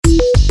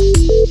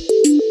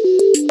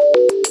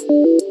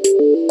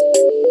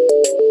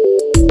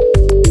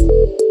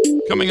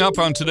Coming up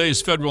on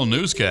today's Federal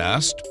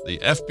Newscast, the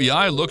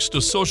FBI looks to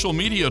social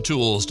media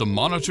tools to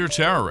monitor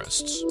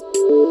terrorists.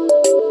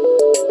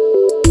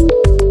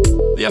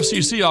 The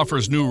FCC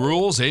offers new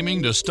rules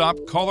aiming to stop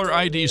caller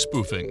ID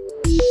spoofing.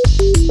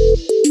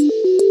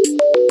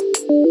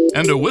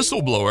 And a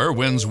whistleblower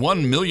wins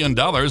 $1 million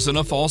in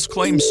a false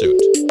claim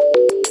suit.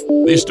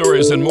 These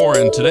stories and more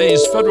in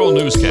today's Federal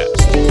Newscast.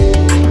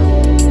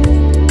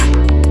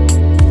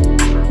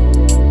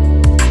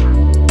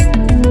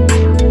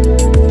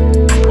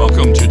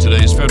 Welcome to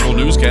today's Federal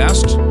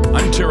Newscast.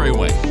 I'm Terry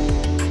Wayne.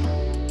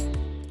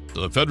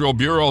 The Federal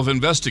Bureau of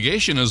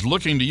Investigation is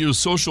looking to use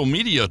social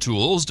media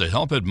tools to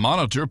help it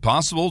monitor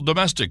possible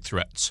domestic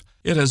threats.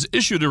 It has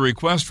issued a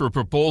request for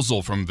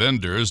proposal from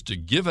vendors to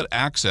give it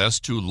access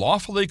to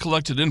lawfully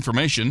collected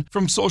information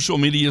from social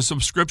media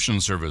subscription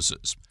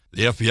services.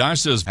 The FBI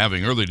says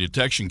having early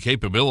detection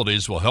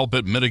capabilities will help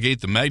it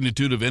mitigate the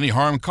magnitude of any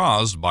harm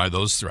caused by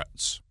those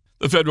threats.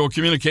 The Federal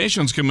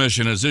Communications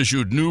Commission has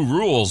issued new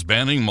rules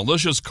banning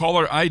malicious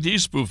caller ID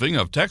spoofing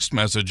of text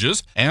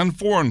messages and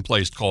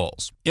foreign-placed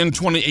calls. In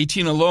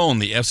 2018 alone,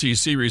 the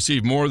FCC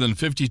received more than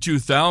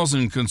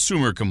 52,000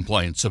 consumer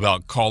complaints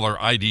about caller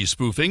ID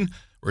spoofing,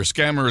 where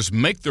scammers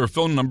make their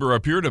phone number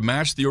appear to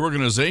match the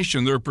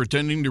organization they're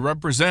pretending to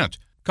represent.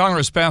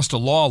 Congress passed a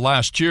law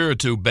last year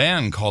to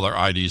ban caller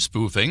ID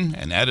spoofing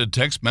and added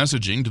text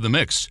messaging to the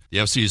mix. The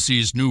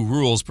FCC's new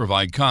rules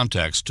provide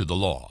context to the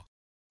law.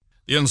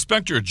 The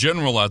Inspector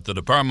General at the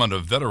Department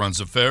of Veterans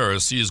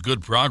Affairs sees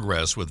good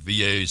progress with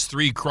VA's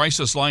 3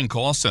 crisis line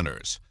call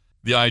centers.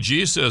 The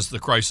IG says the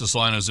crisis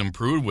line has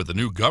improved with a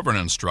new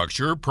governance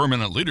structure,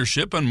 permanent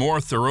leadership, and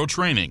more thorough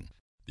training.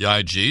 The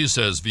IG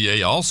says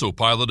VA also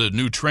piloted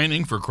new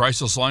training for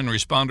crisis line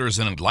responders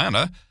in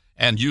Atlanta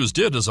and used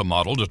it as a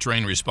model to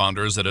train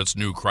responders at its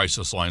new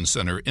crisis line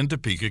center in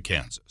Topeka,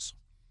 Kansas.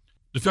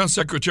 Defense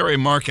Secretary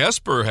Mark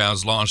Esper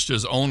has launched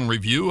his own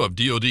review of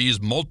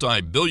DoD's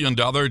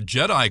multi-billion-dollar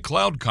JEDI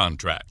cloud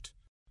contract.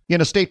 In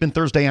a statement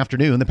Thursday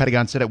afternoon, the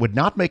Pentagon said it would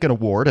not make an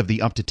award of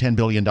the up to $10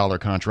 billion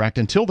contract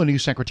until the new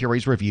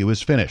secretary's review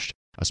is finished.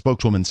 A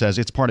spokeswoman says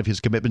it's part of his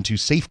commitment to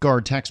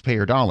safeguard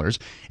taxpayer dollars.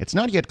 It's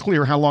not yet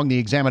clear how long the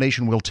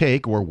examination will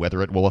take or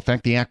whether it will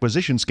affect the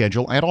acquisition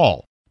schedule at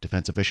all.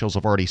 Defense officials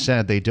have already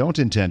said they don't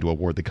intend to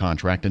award the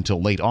contract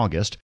until late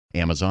August.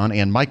 Amazon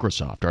and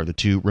Microsoft are the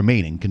 2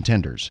 remaining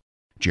contenders.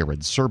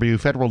 Jared Serbu,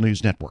 Federal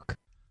News Network.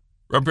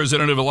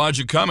 Representative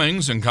Elijah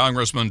Cummings and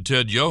Congressman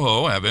Ted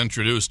Yoho have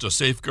introduced a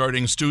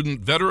Safeguarding Student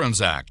Veterans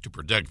Act to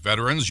protect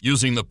veterans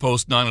using the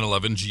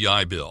post-9/11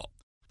 GI Bill.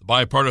 The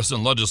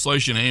bipartisan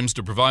legislation aims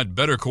to provide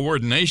better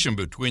coordination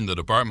between the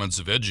Departments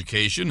of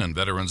Education and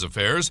Veterans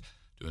Affairs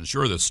to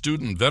ensure that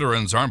student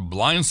veterans aren't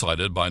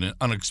blindsided by an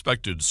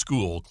unexpected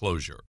school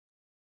closure.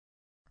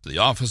 The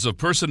Office of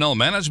Personnel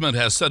Management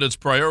has set its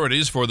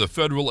priorities for the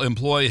Federal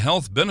Employee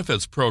Health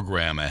Benefits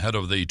Program ahead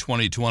of the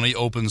 2020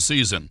 open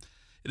season.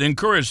 It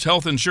encouraged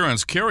health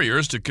insurance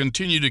carriers to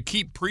continue to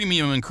keep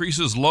premium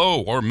increases low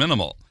or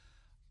minimal.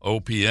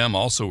 OPM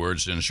also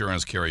urged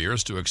insurance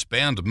carriers to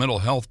expand mental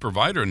health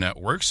provider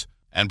networks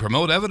and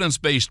promote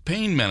evidence-based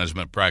pain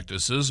management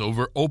practices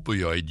over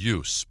opioid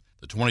use.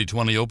 The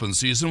 2020 open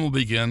season will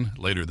begin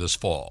later this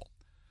fall.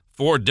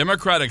 4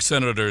 Democratic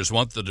senators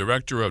want the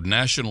Director of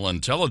National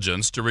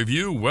Intelligence to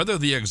review whether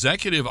the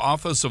Executive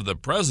Office of the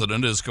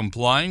President is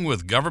complying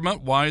with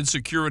government-wide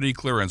security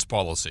clearance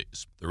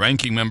policies. The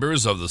ranking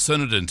members of the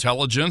Senate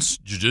Intelligence,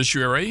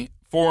 Judiciary,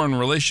 Foreign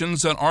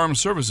Relations, and Armed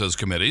Services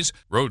Committees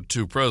wrote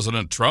to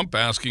President Trump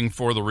asking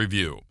for the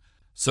review.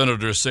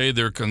 Senators say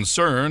they're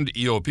concerned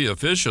EOP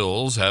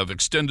officials have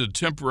extended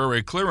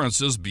temporary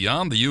clearances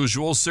beyond the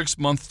usual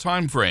 6-month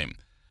time frame.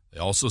 They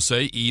also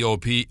say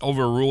EOP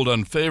overruled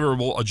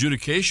unfavorable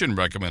adjudication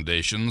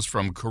recommendations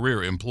from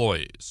career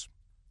employees.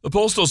 The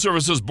Postal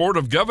Service's Board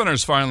of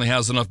Governors finally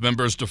has enough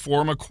members to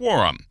form a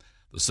quorum.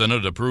 The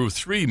Senate approved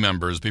 3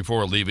 members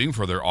before leaving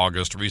for their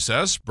August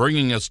recess,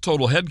 bringing its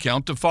total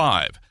headcount to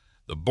 5.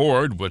 The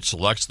board, which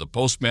selects the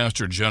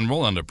Postmaster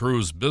General and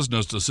approves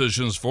business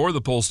decisions for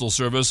the Postal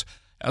Service,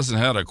 hasn't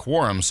had a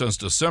quorum since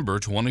December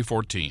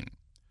 2014.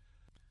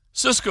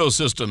 Cisco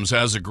Systems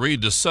has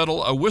agreed to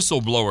settle a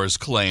whistleblower's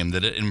claim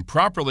that it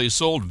improperly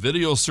sold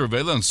video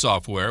surveillance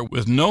software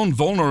with known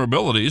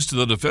vulnerabilities to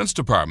the Defense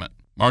Department,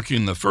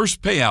 marking the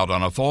first payout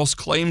on a False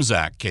Claims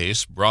Act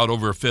case brought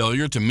over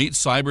failure to meet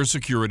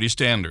cybersecurity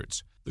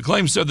standards. The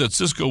claim said that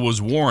Cisco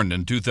was warned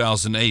in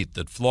 2008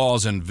 that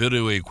flaws in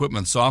video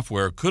equipment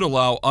software could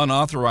allow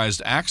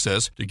unauthorized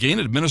access to gain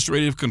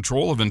administrative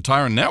control of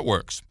entire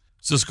networks.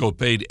 Cisco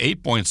paid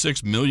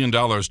 $8.6 million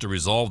to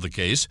resolve the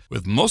case,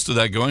 with most of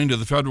that going to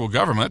the federal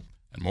government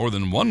and more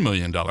than $1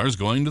 million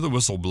going to the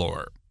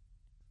whistleblower.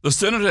 The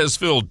Senate has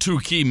filled 2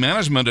 key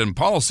management and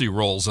policy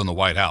roles in the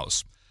White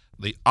House.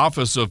 The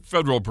Office of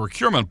Federal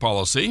Procurement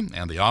Policy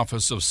and the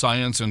Office of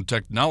Science and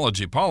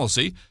Technology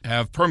Policy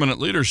have permanent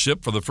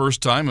leadership for the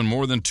first time in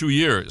more than 2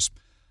 years.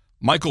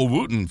 Michael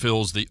Wooten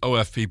fills the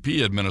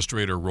OFPP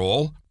administrator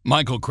role.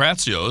 Michael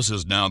Kratsios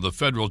is now the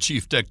Federal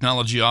Chief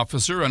Technology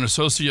Officer and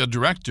Associate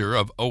Director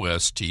of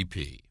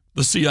OSTP.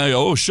 The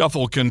CIO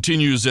shuffle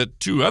continues at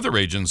two other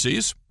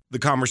agencies. The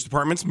Commerce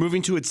Department's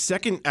moving to its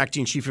second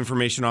acting chief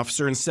information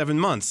officer in 7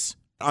 months.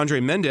 Andre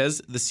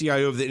Mendez, the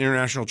CIO of the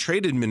International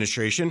Trade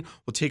Administration,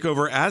 will take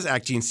over as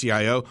acting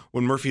CIO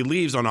when Murphy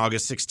leaves on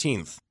August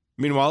 16th.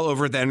 Meanwhile,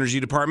 over at the Energy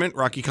Department,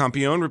 Rocky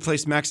Campione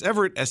replaced Max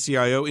Everett as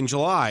CIO in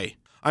July.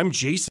 I'm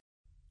Jason.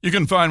 You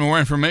can find more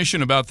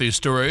information about these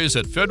stories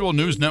at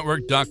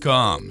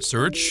federalnewsnetwork.com.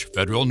 Search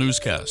Federal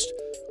Newscast.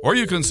 Or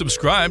you can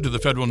subscribe to the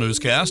Federal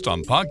Newscast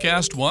on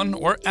Podcast One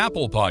or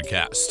Apple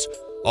Podcasts.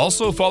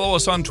 Also, follow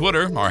us on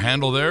Twitter. Our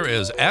handle there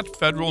is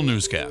 @Federal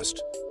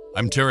Newscast.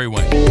 I'm Terry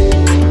Wayne.